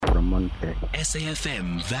UK.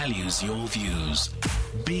 SAFM values your views.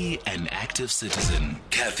 Be an active citizen.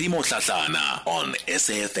 Kathy Motlatlana on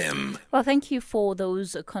SAFM. Well, thank you for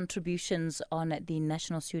those contributions on the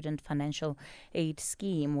National Student Financial Aid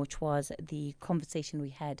Scheme, which was the conversation we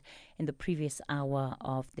had in the previous hour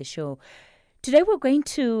of the show. Today we're going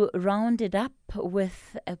to round it up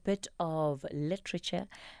with a bit of literature,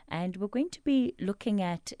 and we're going to be looking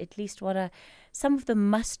at least what are some of the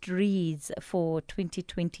must-reads for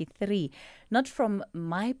 2023. Not from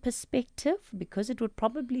my perspective, because it would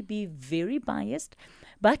probably be very biased,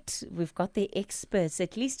 but we've got the experts,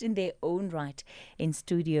 at least in their own right, in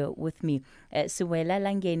studio with me. Sewale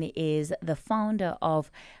Langeni is the founder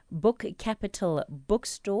of Book Capital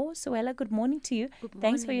Bookstore. Sewale, good morning to you. Good morning,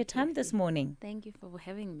 Thanks for your time Kathy. this morning. Thank you for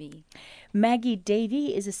having me. Maggie,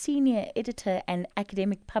 Davey is a senior editor and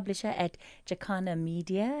academic publisher at Jacana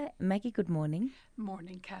Media. Maggie, good morning.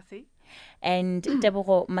 Morning, Kathy. And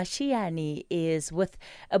Tebogo Mashiyane is with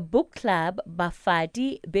a book club,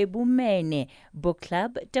 Bafati, Bebumene book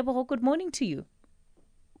club. Tebogo, good morning to you.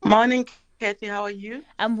 Morning, Kathy. How are you?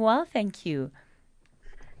 I'm well, thank you.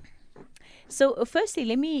 So firstly,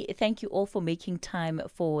 let me thank you all for making time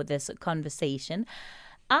for this conversation.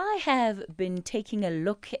 I have been taking a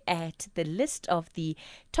look at the list of the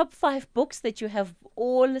top 5 books that you have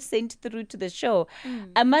all sent through to the show.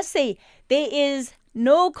 I must say, there is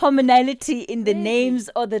no commonality in the names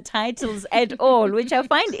or the titles at all, which I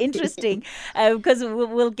find interesting because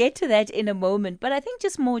we'll get to that in a moment. But I think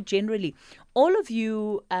just more generally, all of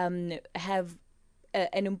you have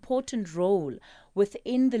an important role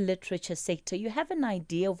within the literature sector. You have an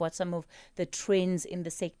idea of what some of the trends in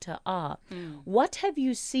the sector are. What have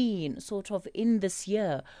you seen sort of in this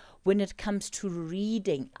year when it comes to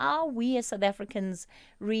reading? Are we as South Africans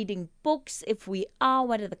reading books? If we are,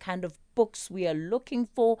 what are the kind of books we are looking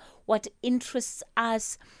for? What interests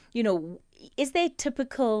us? You know, is there a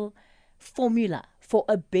typical formula for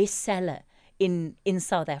a bestseller in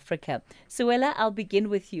South Africa? Sewale, I'll begin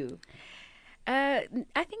with you.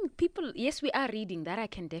 I think people, yes, we are reading. That I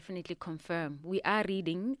can definitely confirm. We are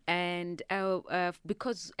reading, and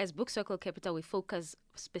because as Book Circle Capital, we focus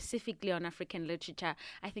specifically on African literature.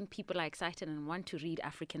 I think people are excited and want to read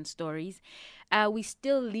African stories. We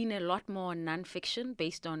still lean a lot more on non-fiction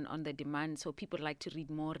based on the demand. So people like to read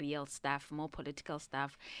more real stuff, more political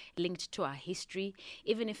stuff linked to our history.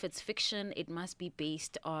 Even if it's fiction, it must be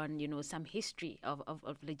based on, you know, some history of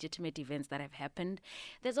legitimate events that have happened.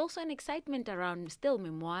 There's also an excitement around still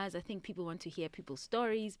memoirs. I think people want to hear people's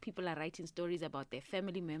stories. People are writing stories about their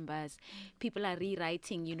family members. People are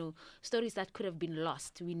rewriting, you know, stories that could have been lost.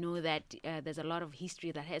 We know that there's a lot of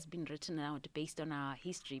history that has been written out based on our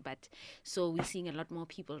history, but so we're seeing a lot more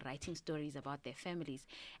people writing stories about their families.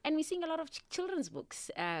 And we're seeing a lot of children's books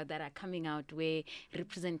that are coming out where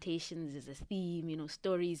representations is a theme, you know,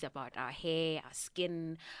 stories about our hair, our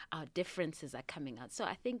skin, our differences are coming out. So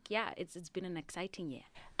I think, yeah, it's been an exciting year.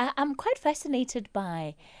 I'm quite fascinated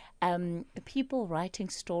by people writing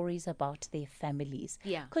stories about their families.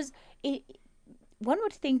 Yeah. Because one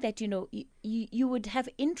would think that, you know, you would have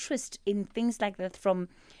interest in things like that from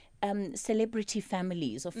celebrity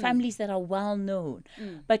families or families that are well known.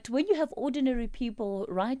 But when you have ordinary people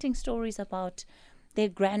writing stories about their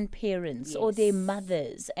grandparents or their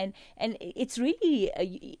mothers, and it's really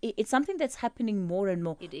it's something that's happening more and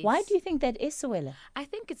more. It is. Why do you think that is, Sewale? I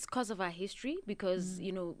think it's because of our history, because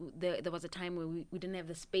you know there was a time where we didn't have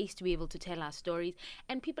the space to be able to tell our stories,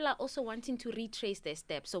 and people are also wanting to retrace their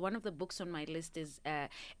steps. So one of the books on my list is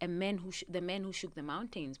The Man Who Shook the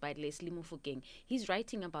Mountains by Leslie Mofokeng. He's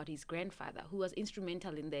writing about his grandfather, who was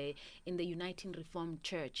instrumental in the Uniting Reformed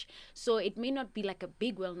Church. So it may not be like a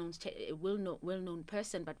big well-known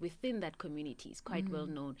person, but within that community is quite well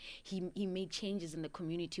known. He made changes in the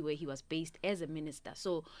community where he was based as a minister.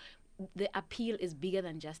 So the appeal is bigger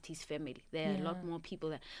than just his family. There are a lot more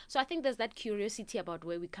people there. So I think there's that curiosity about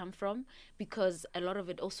where we come from, because a lot of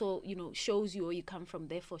it also, you know, shows you where you come from,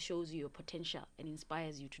 therefore shows you your potential and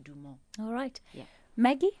inspires you to do more. All right. Yeah.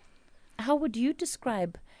 Maggie, how would you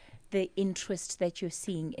describe the interest that you're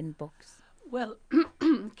seeing in books? Well,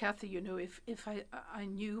 Kathy, you know, if I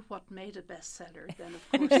knew what made a bestseller, then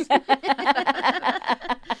of course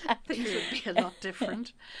things would be a lot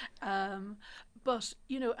different. But,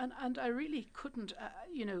 you know, and I really couldn't,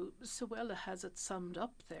 you know, Sewale has it summed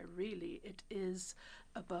up there, really. It is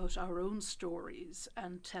about our own stories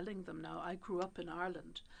and telling them now. I grew up in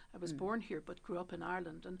Ireland. I was born here, but grew up in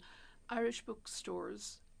Ireland. And Irish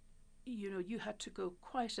bookstores, you know, you had to go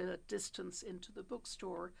quite a distance into the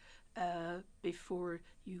bookstore before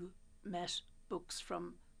you met books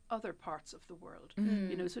from other parts of the world.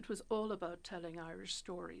 You know, so it was all about telling Irish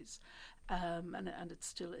stories, and it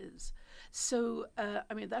still is. So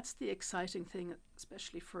I mean, that's the exciting thing,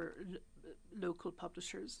 especially for local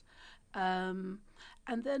publishers, and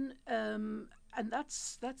then and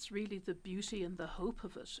that's really the beauty and the hope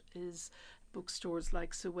of it, is bookstores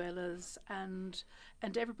like Sewale's and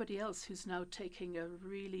everybody else who's now taking a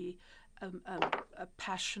really a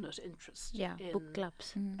passionate interest in book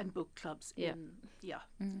clubs and book clubs in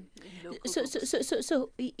local So, books.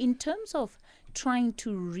 so in terms of trying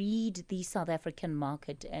to read the South African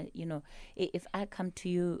market, you know, if I come to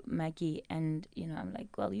you, Maggie, and, you know, I'm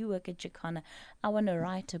like, well, you work at Jacana, I want to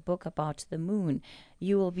write a book about the moon.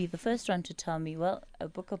 You will be the first one to tell me, well, a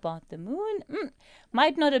book about the moon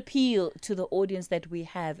might not appeal to the audience that we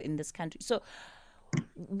have in this country. So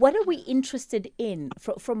what are we interested in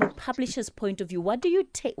from a publisher's point of view? What do you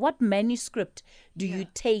take? What manuscript do you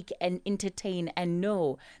take and entertain and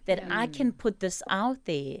know that I can put this out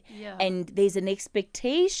there, and there's an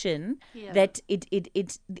expectation that it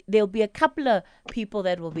there'll be a couple of people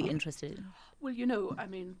that will be interested. Well, you know, I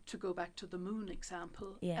mean, to go back to the moon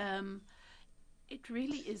example, it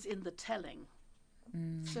really is in the telling.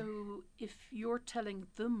 So if you're telling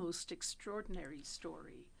the most extraordinary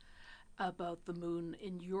story about the moon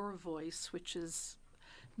in your voice, which is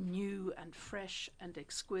new and fresh and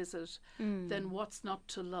exquisite, then what's not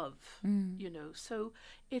to love? You know, so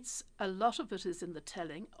it's a lot of it is in the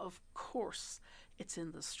telling. Of course, it's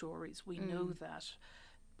in the stories. We know that,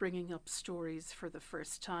 bringing up stories for the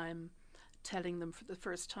first time, telling them for the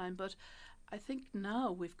first time. But I think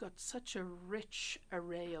now we've got such a rich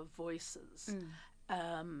array of voices,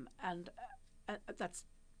 and that's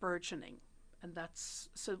burgeoning. And that's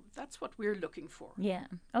what we're looking for. Yeah.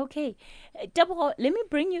 Okay. Tebogo, let me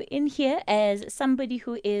bring you in here as somebody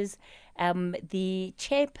who is the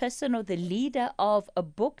chairperson or the leader of a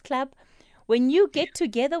book club. When you get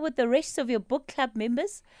together with the rest of your book club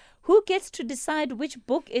members, who gets to decide which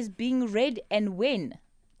book is being read and when?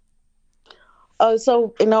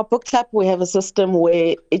 So in our book club, we have a system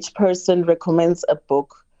where each person recommends a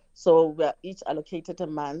book. So we are each allocated a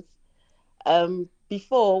month.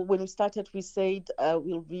 Before, when we started, we said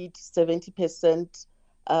we'll read 70%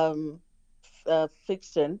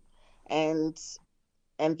 fiction, and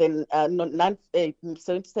then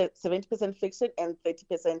 70% fiction and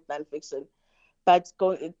 30% non-fiction. But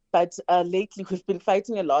lately we've been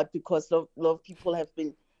fighting a lot because a lot of people have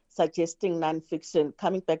been suggesting non-fiction,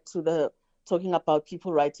 coming back to talking about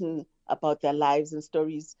people writing about their lives and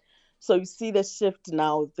stories. So you see the shift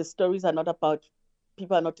now. The stories are not about,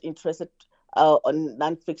 people are not interested on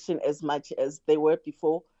non-fiction as much as they were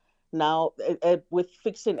before. Now, with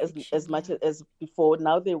fiction as much as before,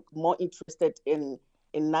 now they're more interested in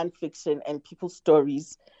non-fiction and people's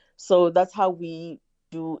stories. So that's how we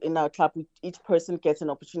do in our club. Each person gets an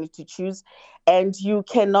opportunity to choose, and you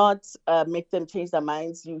cannot make them change their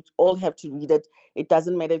minds. You all have to read it. It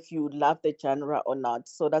doesn't matter if you love the genre or not.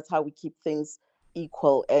 So that's how we keep things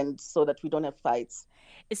equal, and so that we don't have fights.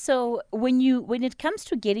 So when it comes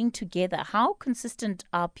to getting together, how consistent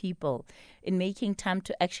are people in making time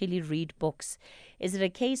to actually read books? Is it a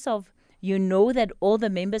case of that all the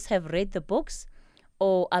members have read the books,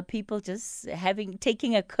 or are people just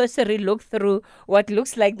taking a cursory look through what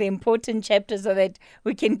looks like the important chapters so that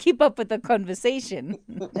we can keep up with the conversation?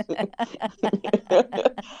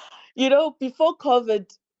 Before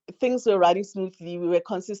COVID, things were running smoothly. We were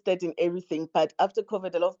consistent in everything. But after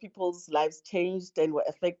COVID, a lot of people's lives changed and were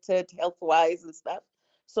affected health-wise and stuff.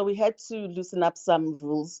 So we had to loosen up some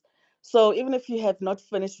rules. So even if you have not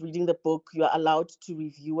finished reading the book, you are allowed to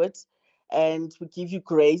review it. And we give you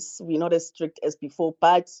grace. We're not as strict as before,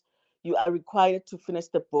 but you are required to finish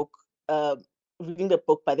the book, reading the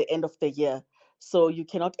book by the end of the year. So you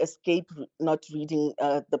cannot escape not reading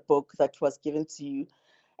the book that was given to you.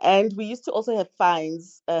 And we used to also have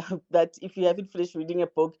fines that if you haven't finished reading a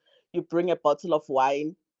book, you bring a bottle of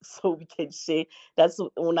wine so we can share. That's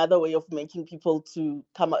another way of making people to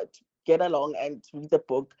come out, get along and read the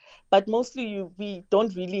book. But mostly we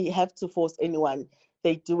don't really have to force anyone.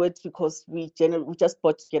 They do it because we just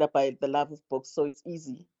brought together by the love of books, so it's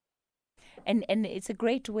easy. And it's a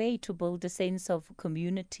great way to build a sense of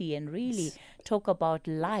community and really talk about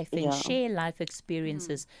life and share life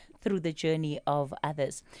experiences through the journey of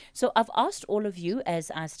others. So I've asked all of you, as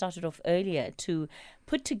I started off earlier, to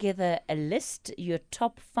put together a list, your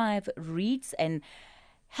top 5 reads, and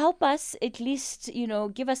help us at least,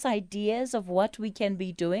 give us ideas of what we can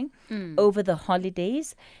be doing over the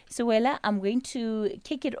holidays. Sewale, I'm going to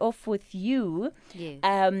kick it off with you. Yes.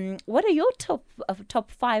 What are your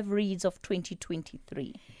top 5 reads of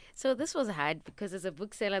 2023? So this was hard because as a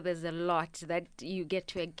bookseller, there's a lot that you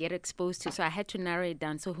get exposed to. So I had to narrow it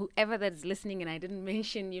down. So whoever that's listening and I didn't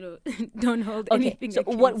mention, don't hold anything. So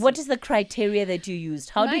what is the criteria that you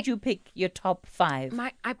used? How did you pick your top 5?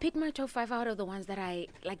 I picked my top 5 out of the ones that I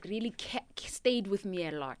really stayed with me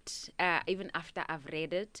a lot, even after I've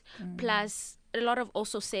read it. Plus a lot of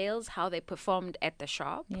also sales, how they performed at the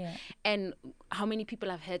shop, and how many people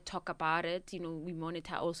I've heard talk about it. We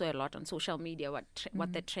monitor also a lot on social media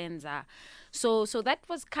what the trends are. So that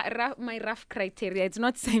was my rough criteria. It's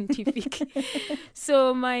not scientific.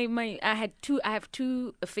 So I have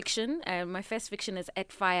two fiction. My first fiction is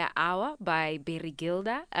At Fire Hour by Barry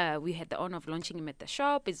Gilder. We had the honor of launching him at the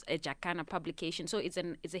shop. It's a Jacana publication. So it's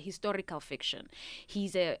a historical fiction.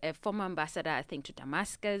 He's a former ambassador, I think, to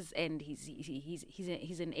Damascus, and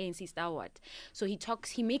he's an ANC stalwart. So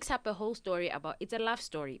he makes up a whole story about, it's a love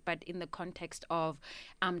story, but in the context of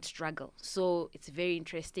armed struggle. So it's very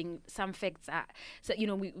interesting. Some facts are,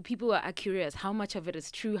 people are curious how much of it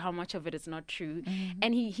is true, how much of it is not true.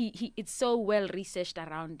 And he it's so well researched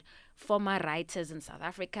around former writers in South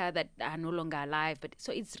Africa that are no longer alive, but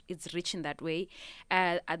so it's rich in that way.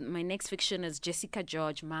 My next fiction is Jessica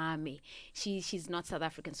George Mame. She's not South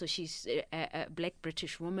African, so she's a black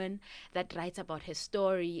British woman that writes about her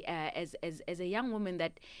story as a young woman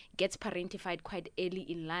that gets parentified quite early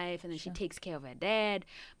in life, and then she takes care of her dad,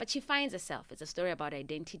 but she finds herself. It's a story about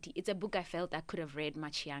identity. It's a book I felt I could have read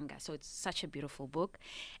much younger, so it's such a beautiful book.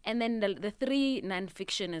 And then the 3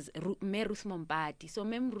 non-fiction is Ruth Mompati. So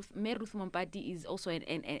Ruth Mompati is also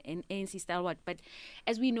an ANC stalwart, but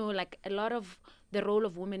as we know, like a lot of the role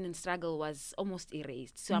of women in struggle was almost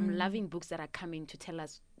erased. So I'm loving books that are coming to tell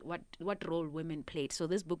us what role women played. So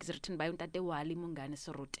this book is written by Tebogo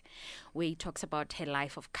Sorute, where he talks about her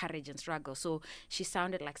life of courage and struggle. So she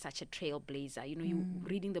sounded like such a trailblazer. You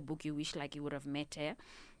reading the book, you wish like you would have met her.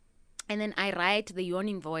 And then I write The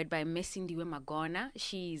Yawning Void by Mesindiwe Magona.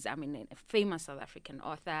 She's, a famous South African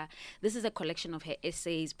author. This is a collection of her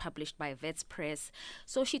essays published by Vets Press.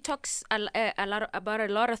 So she talks a lot about a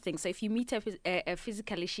lot of things. So if you meet her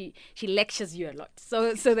physically, she lectures you a lot.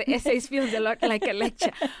 So the essays feels a lot like a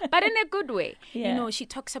lecture, but in a good way. She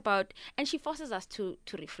talks about, and she forces us to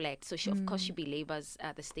reflect. So of course she belabors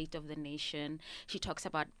the state of the nation. She talks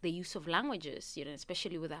about the use of languages,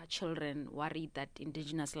 especially with our children, worried that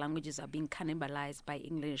indigenous languages are being cannibalized by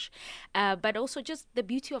English, but also just the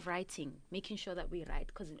beauty of writing, making sure that we write,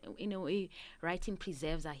 because in a way writing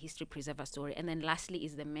preserves our history, preserves our story. And then lastly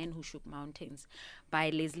is The Men Who Shook Mountains by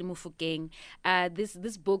Leslie Mufokeng.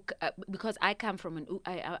 This book, because I come from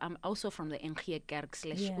I'm also from the Nkhiyekerk /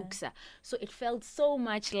 Uksa, so it felt so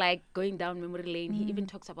much like going down memory lane. He even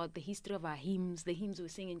talks about the history of our hymns, the hymns we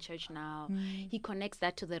sing in church now. He connects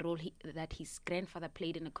that to the role that his grandfather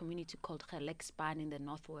played in a community called Gelexpan in the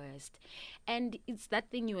Northwest. And it's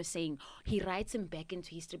that thing you were saying, he writes him back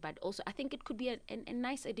into history, but also I think it could be a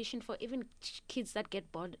nice addition for even kids that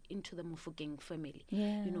get born into the Mufokeng family.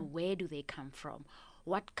 Where do they come from?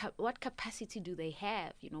 What capacity do they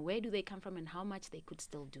have? Where do they come from and how much they could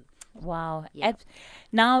still do? Wow. Yeah.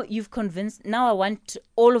 Now you've convinced. Now I want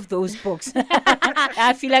all of those books.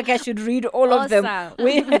 I feel like I should read all of them.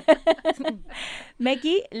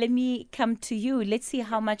 Maggie, let me come to you. Let's see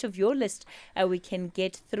how much of your list we can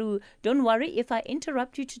get through. Don't worry, if I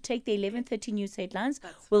interrupt you to take the 11:30 news headlines,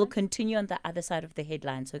 we'll continue on the other side of the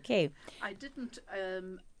headlines, okay? I didn't,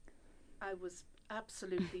 I was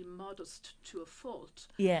absolutely modest to a fault.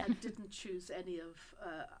 And didn't choose any of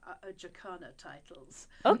Jacana titles.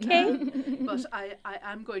 Okay. But I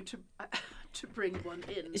am going to bring one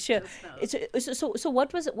in. Sure. So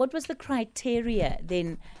what was the criteria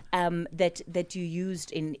then that you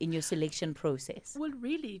used in your selection process? Well,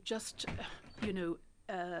 really just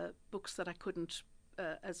books that I couldn't.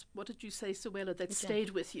 As what did you say, Sewale, that stayed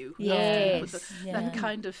with you? Yes. That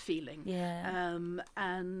kind of feeling. Yeah.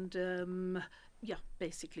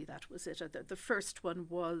 Basically that was it. The first one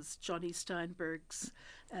was Johnny Steinberg's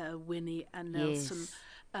Winnie and Nelson.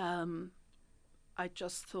 Yes. I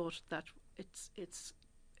just thought that it's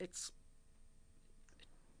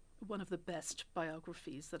one of the best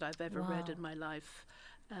biographies that I've ever read in my life.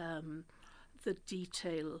 The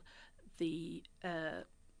detail, the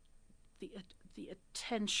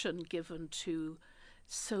attention given to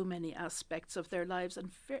so many aspects of their lives, and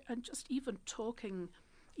just even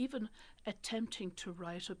attempting to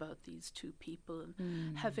write about these two people and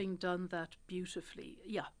having done that beautifully.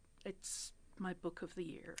 Yeah, it's my book of the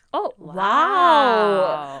year. Oh,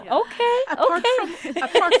 wow. Yeah. Okay.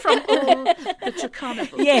 Apart from all the Jacana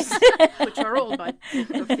books, yes, which are all my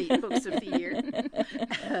books of the year.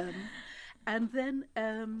 And then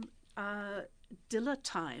Dilla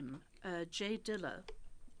time, J. Dilla.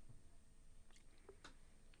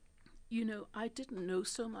 You know, I didn't know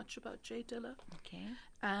so much about J. Dilla. Okay.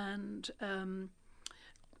 And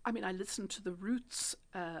I mean, I listened to the Roots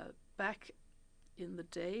back in the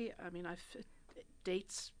day. I mean, it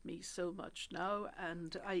dates me so much now,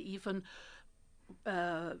 and I even,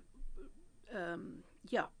 I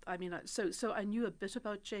mean, so I knew a bit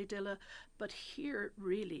about J. Dilla, but here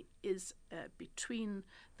really is between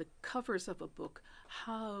the covers of a book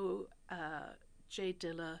how J.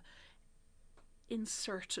 Dilla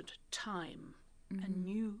inserted time, a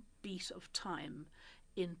new beat of time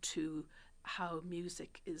into how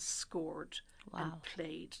music is scored and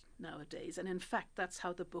played nowadays. And in fact, that's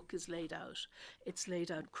how the book is laid out. It's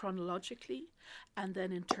laid out chronologically and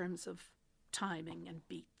then in terms of timing and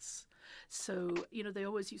beats. So, you know, they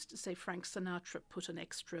always used to say Frank Sinatra put an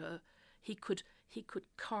extra, he could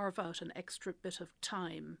carve out an extra bit of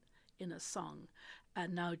time in a song.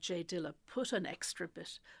 And now J. Dilla put an extra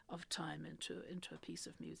bit of time into a piece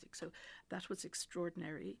of music. So that was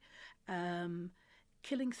extraordinary.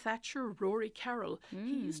 Killing Thatcher, Rory Carroll.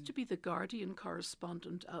 He used to be the Guardian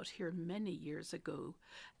correspondent out here many years ago.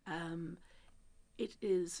 It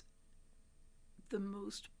is the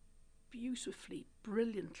most beautifully,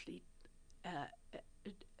 brilliantly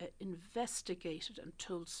investigated and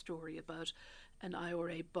told story about an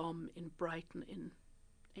IRA bomb in Brighton in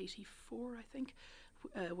 84, I think,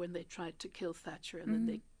 when they tried to kill Thatcher, and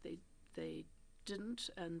then they didn't,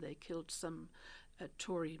 and they killed some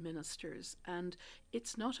Tory ministers. And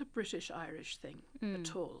it's not a British-Irish thing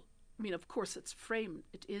at all. I mean, of course,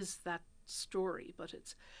 it is that story, but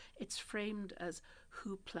it's framed as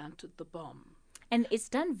who planted the bomb. And it's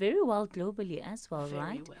done very well globally as well, Very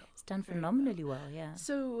right? well. It's done Very phenomenally well, yeah.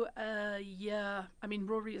 So, I mean,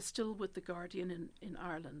 Rory is still with the Guardian in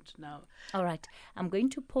Ireland now. All right. I'm going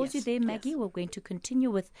to pause you Yes, there, Maggie. yes. We're going to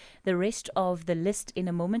continue with the rest of the list in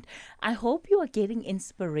a moment. I hope you are getting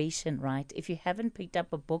inspiration, right? If you haven't picked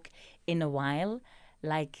up a book in a while,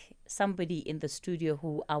 like somebody in the studio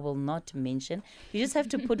who I will not mention, you just have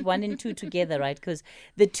to put one and two together, right? Because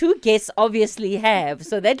the two guests obviously have.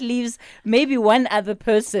 So that leaves maybe one other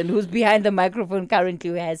person who's behind the microphone currently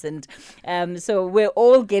who hasn't. So we're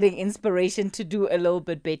all getting inspiration to do a little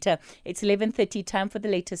bit better. It's 11:30, time for the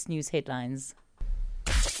latest news headlines.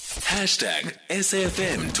 Hashtag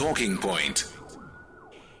SAFM Talking Point.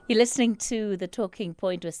 You're listening to The Talking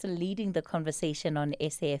Point. We're still leading the conversation on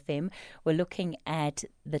SAFM. We're looking at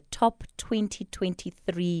the top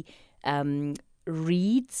 2023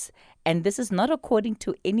 reads. And this is not according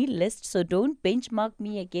to any list, so don't benchmark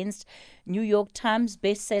me against New York Times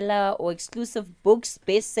bestseller or Exclusive Books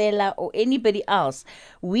bestseller or anybody else.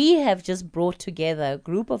 We have just brought together a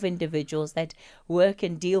group of individuals that work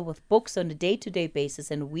and deal with books on a day-to-day basis,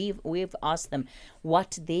 and we've asked them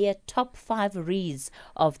what their top 5 reads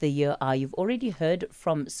of the year are. You've already heard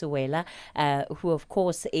from Sewale, who of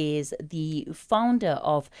course is the founder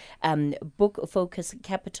of Book Focus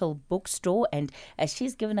Capital Bookstore, and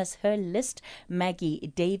she's given us her list.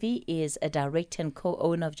 Maggie Davey is a director and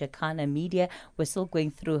co-owner of Jacana Media. We're still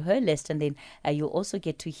going through her list, and then you'll also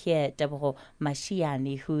get to hear Tebogo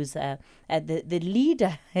Mashiyane, who's the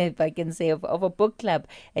leader, if I can say, of a book club,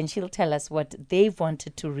 and she'll tell us what they've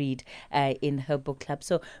wanted to read in her book club.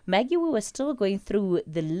 So, Maggie, we were still going through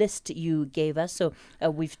the list you gave us. So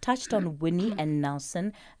we've touched on Winnie and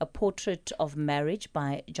Nelson, A Portrait of Marriage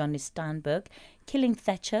by Johnny Steinberg, Killing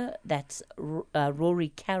Thatcher, that's Rory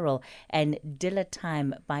Carroll, and Dilla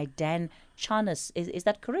Time by Dan Charnas. Is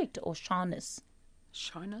that correct, or Charnas?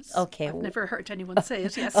 Charnas? Okay. I've never heard anyone say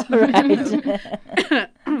it, yes. All right.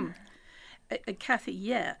 Kathy,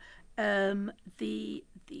 yeah. The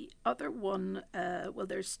other one, well,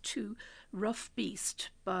 there's 2, Rough Beast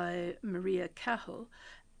by Maria Cahill.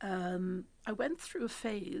 I went through a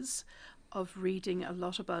phase of reading a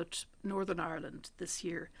lot about Northern Ireland this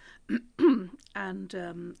year, and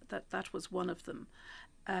that was one of them.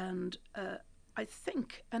 And I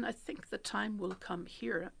think the time will come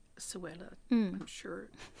here, Sewale, I'm sure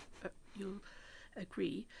you'll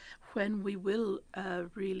agree, when we will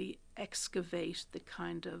really excavate the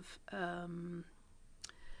kind of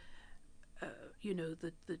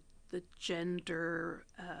the gender,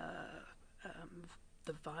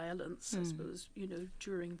 the violence, I suppose,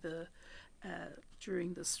 during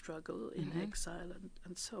the struggle in exile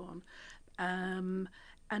and so on.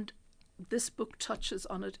 And this book touches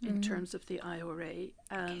on it in terms of the IRA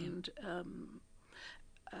and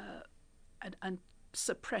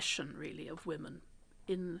suppression, really, of women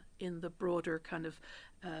in the broader kind of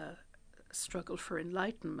struggle for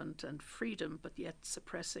enlightenment and freedom, but yet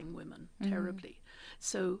suppressing women terribly.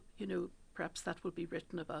 So, perhaps that will be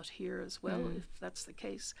written about here as well, if that's the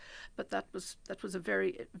case. But that was a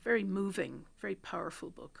very, very moving, very powerful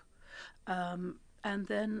book. And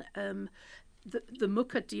then the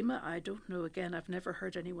Mukaddima, I don't know, again, I've never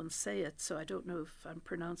heard anyone say it, so I don't know if I'm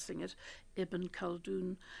pronouncing it, Ibn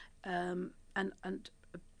Khaldun, and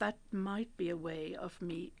that might be a way of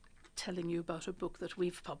me telling you about a book that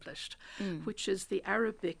we've published, which is the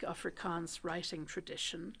Arabic Afrikaans writing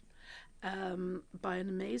tradition, by an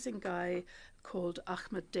amazing guy called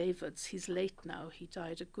Ahmed Davids. He's late now. He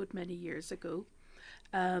died a good many years ago.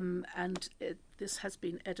 And this has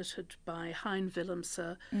been edited by Hein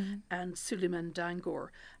Willemse and Suleiman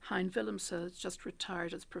Dangor. Hein Willemse has just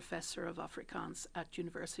retired as Professor of Afrikaans at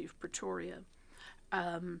University of Pretoria.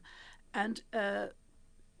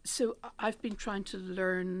 So I've been trying to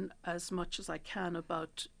learn as much as I can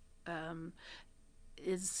about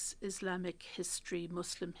Islamic history,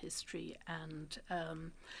 Muslim history, and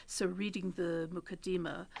so reading the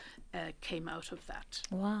Mukaddima came out of that.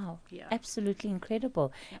 Wow. Yeah. Absolutely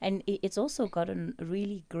incredible. And it's also gotten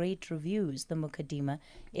really great reviews, the Mukaddima.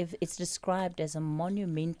 If it's described as a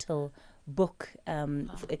monumental book,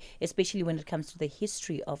 especially when it comes to the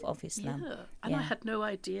history of Islam. Yeah, and I had no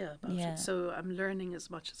idea about it, so I'm learning as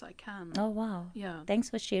much as I can. Oh, wow. Yeah. Thanks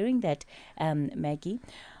for sharing that, Maggie.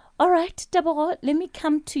 All right, Tebogo, let me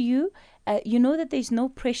come to you. You know that there's no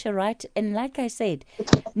pressure, right? And like I said,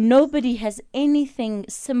 nobody has anything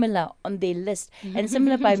similar on their list. And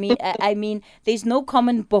similar by me, I mean, there's no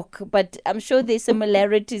common book, but I'm sure there's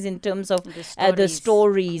similarities in terms of the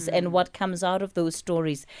stories and what comes out of those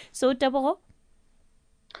stories. So, Tebogo?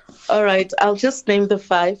 All right, I'll just name the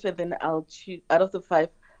 5, and then I'll choose, out of the 5,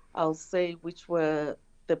 I'll say which were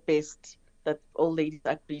the best that all ladies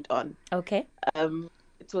agreed on. Okay.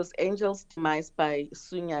 It was Angel's Demise by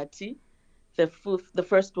Sunyati, The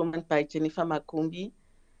First Woman by Jennifer Makumbi,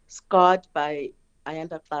 Scarred by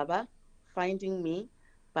Ayanda Klaba, Finding Me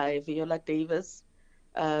by Viola Davis,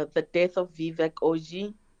 The Death of Vivek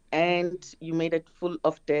Oji, and You Made It Full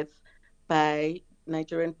of Death by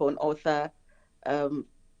Nigerian-born author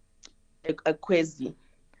Akwezi.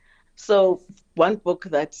 So one book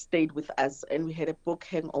that stayed with us and we had a book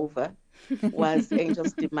hangover was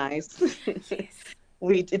Angel's Demise.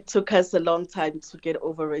 It took us a long time to get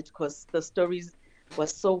over it because the stories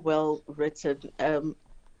was so well written.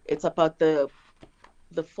 It's about the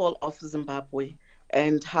fall of Zimbabwe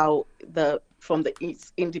and how from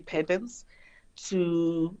its independence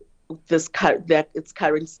to its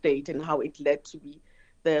current state and how it led to be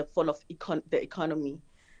the fall of the economy.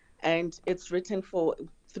 And it's written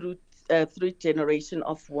through 3 generations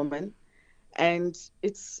of women. And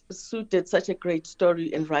Sue did such a great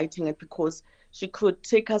story in writing it because she could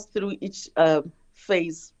take us through each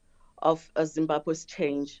phase of Zimbabwe's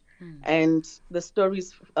change. And the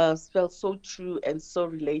stories felt so true and so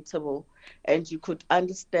relatable. And you could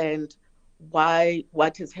understand why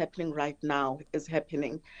what is happening right now is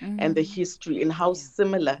happening and the history and how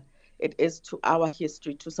similar it is to our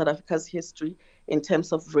history, to South Africa's history in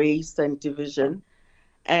terms of race and division.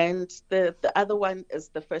 And the other one is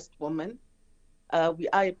The First Woman. We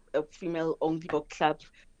are a female-only book club,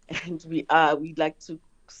 and we like to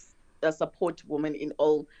support women in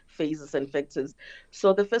all phases and factors.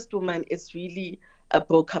 So The First Woman is really a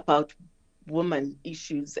book about women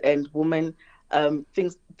issues and women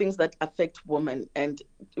things that affect women. And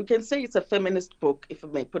you can say it's a feminist book, if I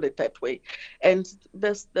may put it that way. And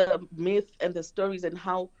there's the myth and the stories and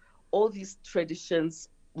how all these traditions,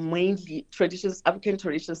 African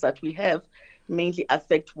traditions that we have, mainly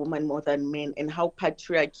affect women more than men, and how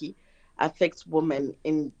patriarchy affects women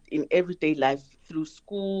in everyday life through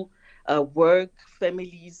school, work,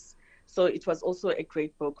 families. So it was also a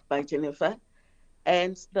great book by Jennifer.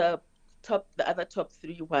 And the other top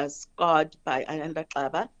 3 was Scarred by Ayanda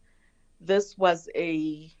Klaba. This was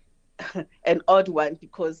an odd one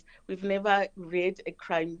because we've never read a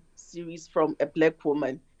crime series from a Black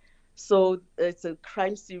woman. So it's a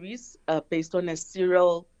crime series based on a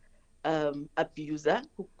serial abuser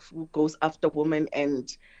who goes after women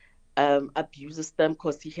and abuses them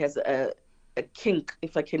because he has a kink,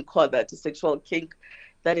 if I can call that, a sexual kink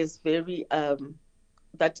that is very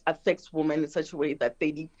that affects women in such a way that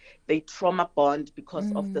they trauma bond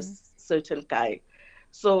because of this certain guy.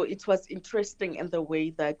 So it was interesting in the way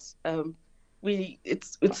that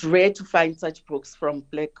it's rare to find such books from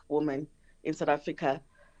Black women in South Africa.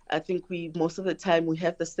 I think most of the time we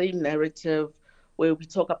have the same narrative where we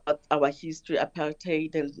talk about our history,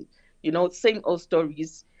 apartheid, and same old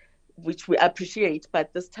stories, which we appreciate.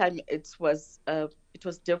 But this time it was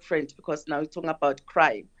different because now we're talking about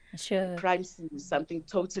crime. Sure. Crime series, something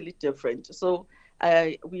totally different. So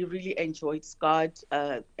We really enjoyed Scarred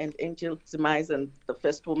and Angel's Demise and The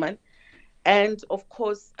First Woman. And of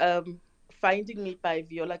course, Finding Me by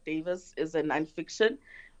Viola Davis is a nonfiction.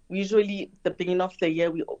 Usually, the beginning of the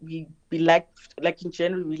year, we like in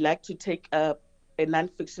January, we like to take a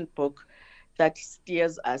nonfiction book that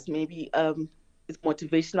steers us, maybe it's a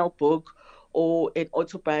motivational book or an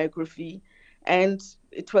autobiography. And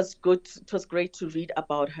it was good. It was great to read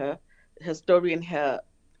about her story and her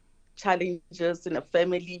challenges in a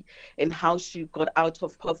family and how she got out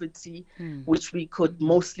of poverty, which we could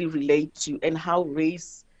mostly relate to, and how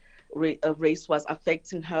race was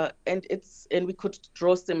affecting her, and we could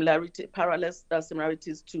draw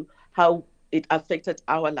similarities to how it affected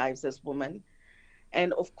our lives as women.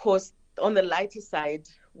 And of course, on the lighter side,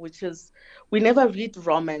 which is we never read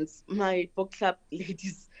romance. My book club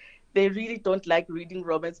ladies, they really don't like reading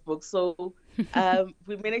romance books. So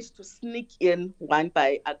we managed to sneak in one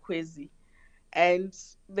by Akwezi, and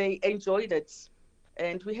they enjoyed it.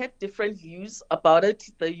 And we had different views about it.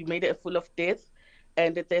 You made it full of death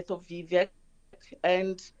and the death of Vivek.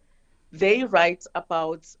 And they write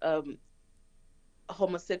about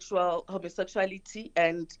homosexuality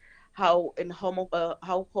and how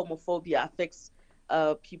homophobia affects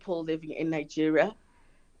people living in Nigeria.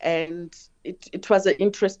 And it was an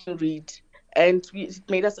interesting read, and it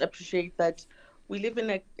made us appreciate that we live in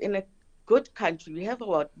a good country. We have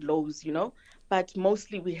our laws, but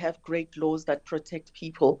mostly we have great laws that protect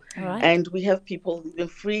people, Right. and we have people living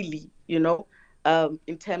freely, in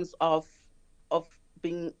terms of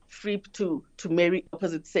being free to marry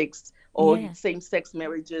opposite sex or Yeah. same-sex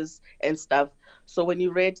marriages and stuff. So when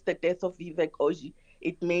you read The Death of Vivek Oji,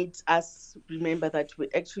 it made us remember that we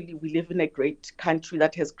live in a great country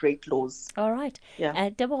that has great laws. All right. Yeah.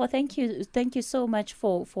 Deborah, thank you so much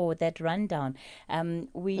for that rundown.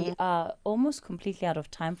 We are almost completely out of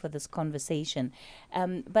time for this conversation.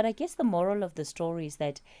 But I guess the moral of the story is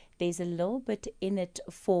that there's a little bit in it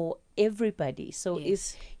for everybody. So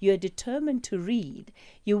Yes. if you're determined to read,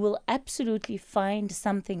 you will absolutely find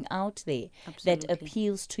something out there that Absolutely.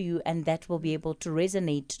 appeals to you and that will be able to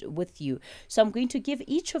resonate with you. So I'm going to give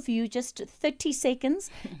each of you just 30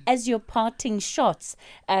 seconds as your parting shots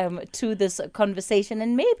to this conversation,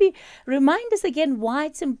 and maybe remind us again why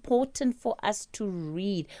it's important for us to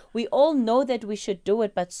read. We all know that we should do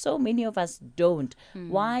it, but so many of us don't.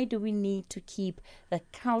 Why do we need to keep the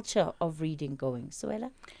culture of reading going?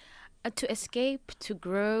 Sewale? To escape, to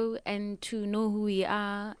grow, and to know who we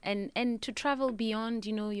are, and to travel beyond,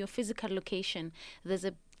 your physical location. There's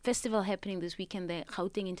a festival happening this weekend, the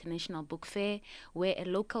Gauteng International Book Fair, where a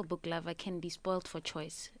local book lover can be spoiled for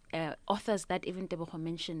choice. Authors that even Tebogo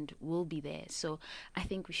mentioned will be there. So I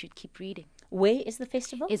think we should keep reading. Where is the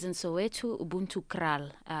festival? Is in Soweto, Ubuntu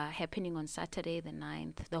Kral, happening on Saturday the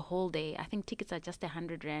 9th, the whole day. I think tickets are just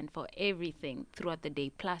 100 Rand for everything throughout the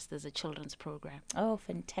day. Plus, there's a children's program. Oh,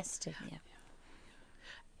 fantastic. Yeah.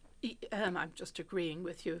 I'm just agreeing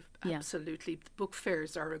with you. Yeah. Absolutely. The book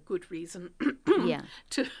fairs are a good reason Yeah.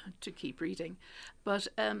 to keep reading. But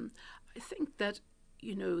I think that,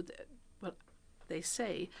 they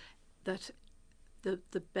say that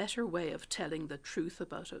the better way of telling the truth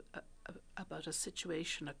about a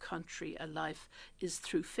situation, a country, a life, is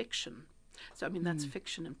through fiction. So, that's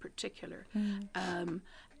fiction in particular.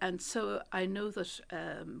 And so I know that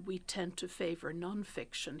we tend to favour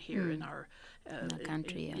non-fiction here in our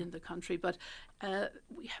country, in the country, but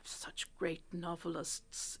we have such great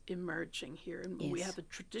novelists emerging here, and we Yes. have a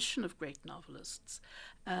tradition of great novelists.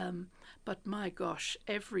 But my gosh,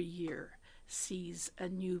 every year sees a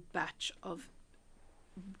new batch of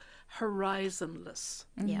horizonless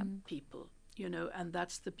people, and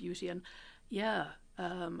that's the beauty. And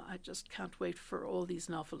I just can't wait for all these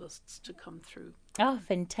novelists to come through. Oh,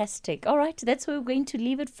 fantastic. All right, that's where we're going to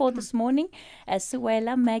leave it for this morning.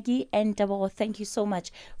 Sewale, Maggie, and Tebogo, thank you so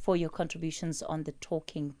much for your contributions on the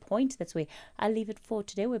talking point. That's where I'll leave it for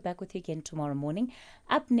today. We're back with you again tomorrow morning.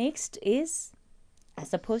 Up next is, I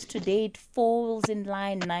suppose today it falls in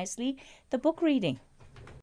line nicely, the book reading.